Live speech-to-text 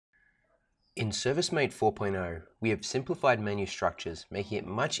In ServiceM8 4.0, we have simplified menu structures, making it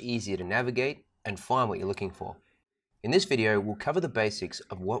much easier to navigate and find what you're looking for. In this video, we'll cover the basics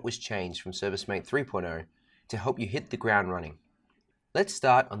of what was changed from ServiceM8 3.0 to help you hit the ground running. Let's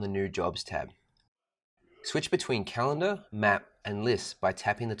start on the New Jobs tab. Switch between Calendar, Map, and Lists by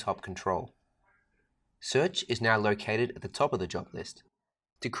tapping the top control. Search is now located at the top of the job list.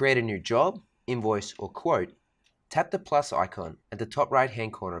 To create a new job, invoice, or quote, tap the plus icon at the top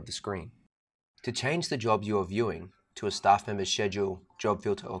right-hand corner of the screen. To change the job you are viewing to a staff member's schedule, job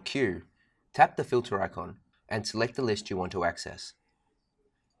filter, or queue, tap the filter icon and select the list you want to access.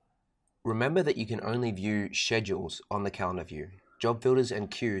 Remember that you can only view schedules on the calendar view. Job filters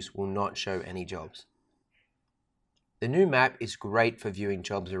and queues will not show any jobs. The new map is great for viewing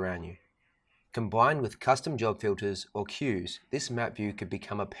jobs around you. Combined with custom job filters or queues, this map view could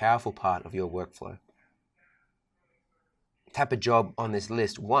become a powerful part of your workflow. Tap a job on this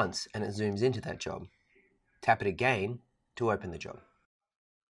list once and it zooms into that job. Tap it again to open the job.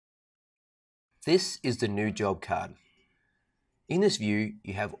 This is the new job card. In this view,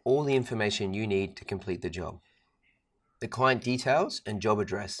 you have all the information you need to complete the job. The client details and job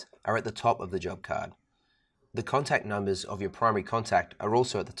address are at the top of the job card. The contact numbers of your primary contact are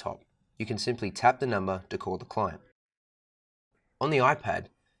also at the top. You can simply tap the number to call the client. On the iPad,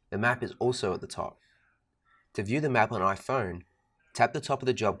 the map is also at the top. To view the map on iPhone, tap the top of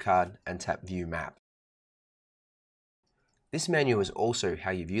the job card and tap View Map. This menu is also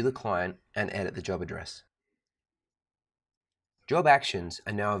how you view the client and edit the job address. Job actions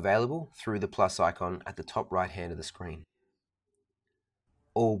are now available through the plus icon at the top right hand of the screen.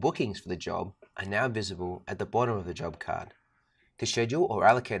 All bookings for the job are now visible at the bottom of the job card. To schedule or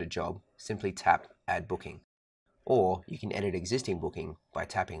allocate a job, simply tap Add Booking, or you can edit existing booking by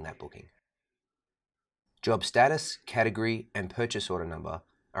tapping that booking. Job status, category, and purchase order number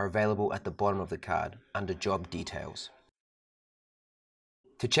are available at the bottom of the card under Job Details.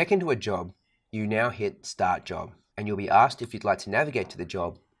 To check into a job, you now hit Start Job, and you'll be asked if you'd like to navigate to the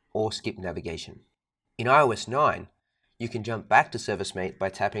job or skip navigation. In iOS 9, you can jump back to ServiceM8 by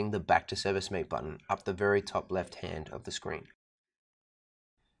tapping the Back to ServiceM8 button up the very top left hand of the screen.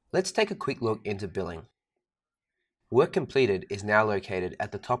 Let's take a quick look into billing. Work completed is now located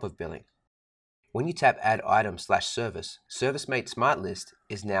at the top of billing. When you tap Add Item/Service, ServiceM8 Smart List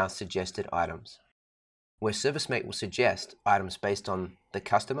is now Suggested Items, where ServiceM8 will suggest items based on the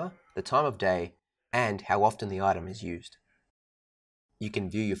customer, the time of day, and how often the item is used. You can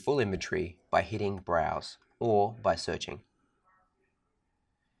view your full inventory by hitting Browse or by searching.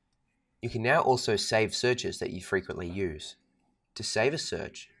 You can now also save searches that you frequently use. To save a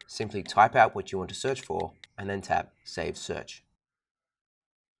search, simply type out what you want to search for and then tap Save Search.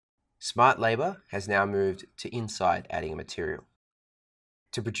 Smart Labor has now moved to inside adding a material.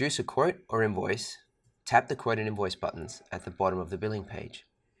 To produce a quote or invoice, tap the quote and invoice buttons at the bottom of the billing page.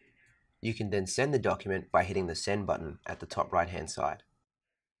 You can then send the document by hitting the Send button at the top right hand side.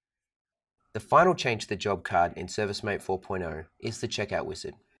 The final change to the job card in ServiceM8 4.0 is the checkout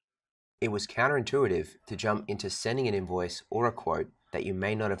wizard. It was counterintuitive to jump into sending an invoice or a quote that you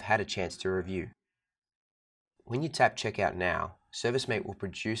may not have had a chance to review. When you tap Checkout Now, ServiceM8 will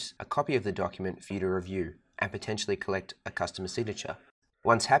produce a copy of the document for you to review and potentially collect a customer signature.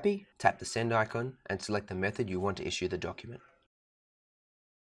 Once happy, tap the Send icon and select the method you want to issue the document.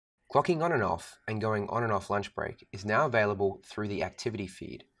 Clocking on and off and going on and off lunch break is now available through the activity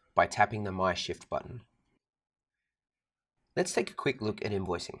feed by tapping the My Shift button. Let's take a quick look at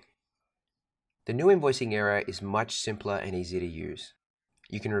invoicing. The new invoicing area is much simpler and easier to use.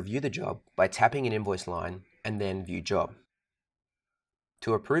 You can review the job by tapping an invoice line and then View Job.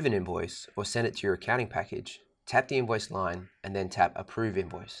 To approve an invoice or send it to your accounting package, tap the invoice line and then tap Approve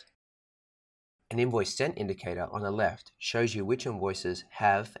Invoice. An invoice sent indicator on the left shows you which invoices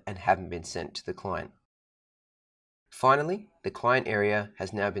have and haven't been sent to the client. Finally, the client area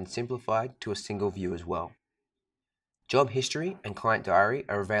has now been simplified to a single view as well. Job history and client diary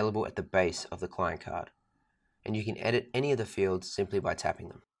are available at the base of the client card, and you can edit any of the fields simply by tapping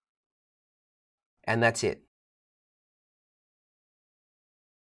them. And that's it.